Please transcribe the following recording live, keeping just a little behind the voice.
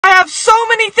have so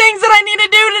many things that I need to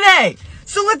do today.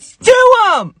 So let's do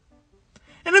them.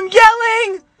 And I'm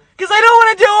yelling because I don't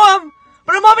want to do them.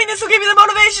 But I'm hoping this will give you the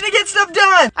motivation to get stuff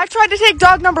done. I tried to take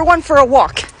dog number 1 for a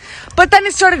walk, but then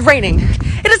it started raining.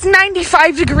 It is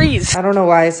 95 degrees. I don't know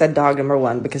why I said dog number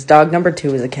 1, because dog number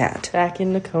 2 is a cat. Back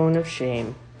in the cone of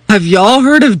shame. Have y'all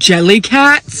heard of jelly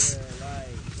cats?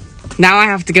 Now I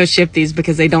have to go ship these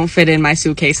because they don't fit in my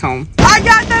suitcase home. I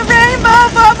got the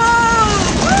rainbow bubble!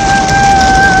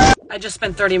 I just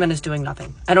spent 30 minutes doing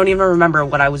nothing. I don't even remember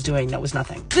what I was doing that was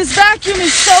nothing. This vacuum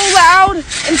is so loud and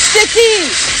sticky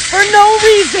for no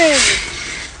reason.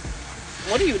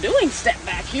 What are you doing, step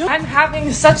vacuum? I'm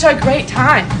having such a great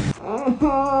time.